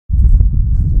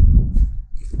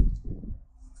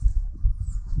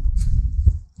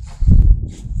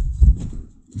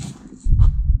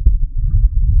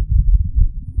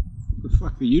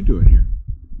are you doing here?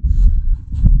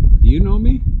 Do you know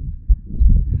me?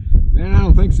 Man, I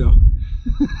don't think so.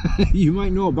 You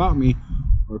might know about me,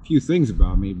 or a few things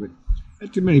about me, but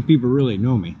not too many people really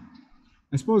know me.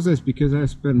 I suppose that's because I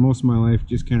spent most of my life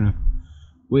just kind of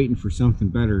waiting for something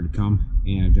better to come,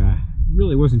 and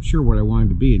really wasn't sure what I wanted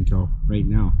to be until right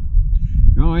now.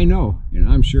 Now I know, and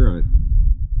I'm sure of it.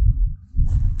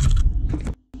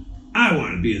 I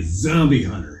want to be a zombie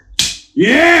hunter.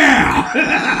 Yeah!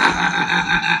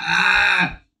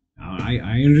 Now,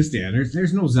 I understand.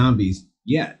 There's no zombies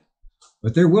yet,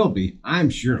 but there will be. I'm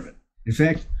sure of it. In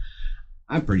fact,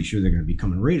 I'm pretty sure they're going to be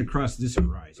coming right across this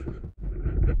horizon.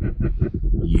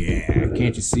 Yeah,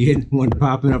 can't you see it? One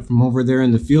popping up from over there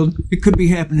in the field. It could be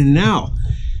happening now.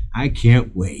 I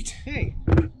can't wait. Hey,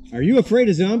 are you afraid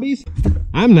of zombies?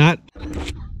 I'm not.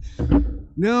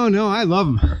 No, I love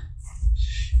them.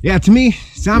 Yeah, to me,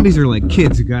 zombies are like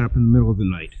kids who got up in the middle of the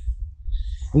night.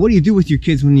 And what do you do with your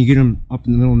kids when you get them up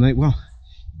in the middle of the night? Well,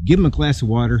 give them a glass of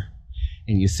water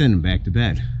and you send them back to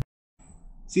bed.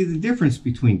 See, the difference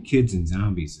between kids and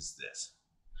zombies is this.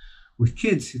 With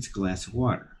kids, it's a glass of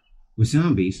water. With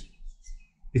zombies,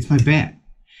 it's my bat.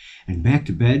 And back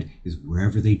to bed is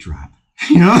wherever they drop.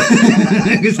 You know?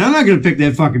 Because I'm not going to pick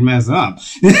that fucking mess up.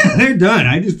 They're done.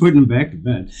 I just put them back to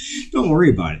bed. Don't worry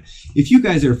about it. If you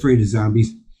guys are afraid of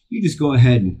zombies, you just go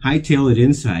ahead and hightail it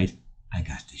inside. I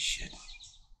got this shit.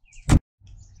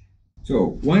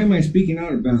 So, why am I speaking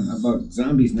out about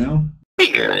zombies now?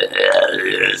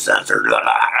 Censored.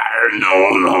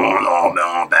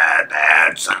 No,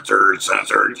 bad, censored.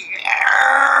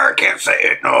 Yeah, can't say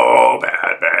it, no,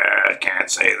 bad, can't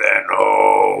say that,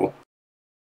 no.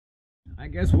 I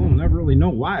guess we'll never really know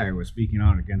why I was speaking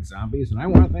out against zombies, and I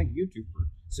want to thank YouTube for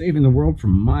saving the world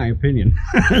from my opinion.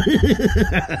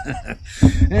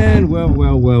 And well,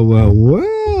 what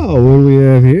do we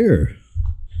have here?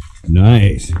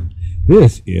 Nice.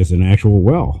 This is an actual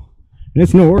well. And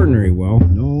it's no ordinary well.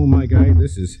 No, my guy,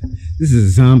 this is a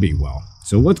zombie well.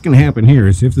 So what's going to happen here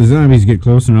is if the zombies get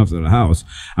close enough to the house,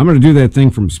 I'm going to do that thing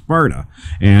from Sparta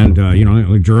and, you know,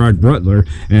 like Gerard Butler,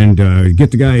 and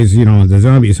get the guys, you know, the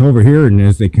zombies over here, and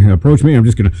as they approach me, I'm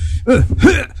just going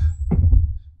to...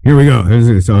 Here we go.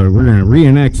 So we're going to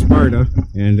reenact Sparta,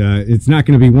 and it's not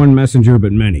going to be one messenger,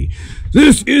 but many.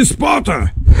 This is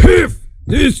Sparta! Hif!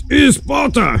 This is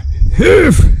Sparta!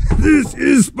 Hif! This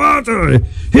is Sparta!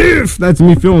 Hif! That's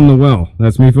me filling the well.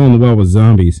 That's me filling the well with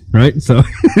zombies, right? So,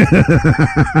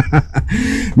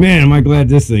 man, am I glad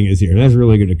this thing is here. That's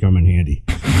really going to come in handy.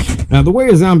 Now, the way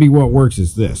a zombie well works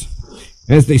is this.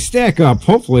 As they stack up,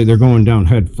 hopefully they're going down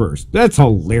head first. That's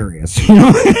hilarious, you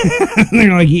know?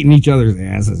 They're like eating each other's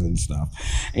asses and stuff.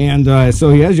 And so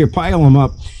as you pile them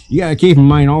up, you gotta keep in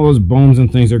mind all those bones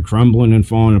and things are crumbling and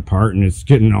falling apart, and it's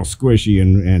getting all squishy,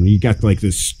 and you got like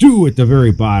this stew at the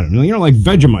very bottom. You know, like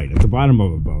Vegemite at the bottom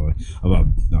of a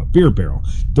beer barrel.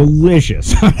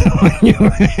 Delicious. You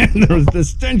know, the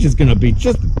stench is gonna be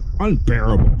just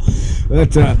unbearable.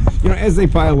 But you know, as they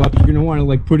pile up, you're gonna want to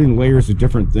like put in layers of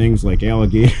different things like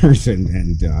alligators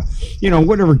and you know,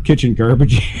 whatever kitchen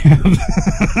garbage you have.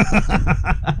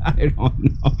 I don't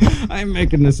know. I'm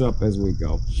making this up as we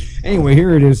go. Anyway,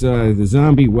 here it is, the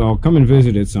zombie well. Come and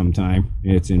visit it sometime.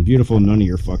 It's in beautiful none of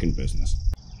your fucking business.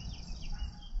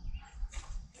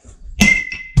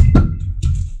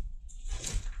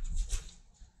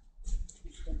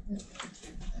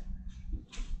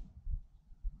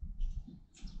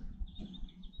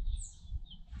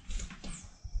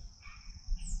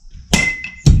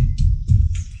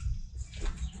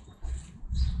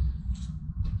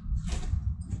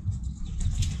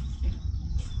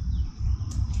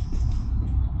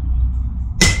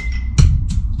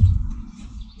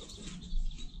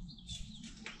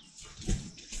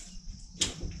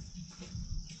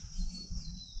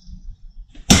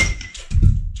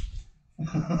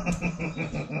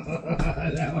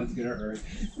 That one's gonna hurt.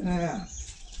 Ah.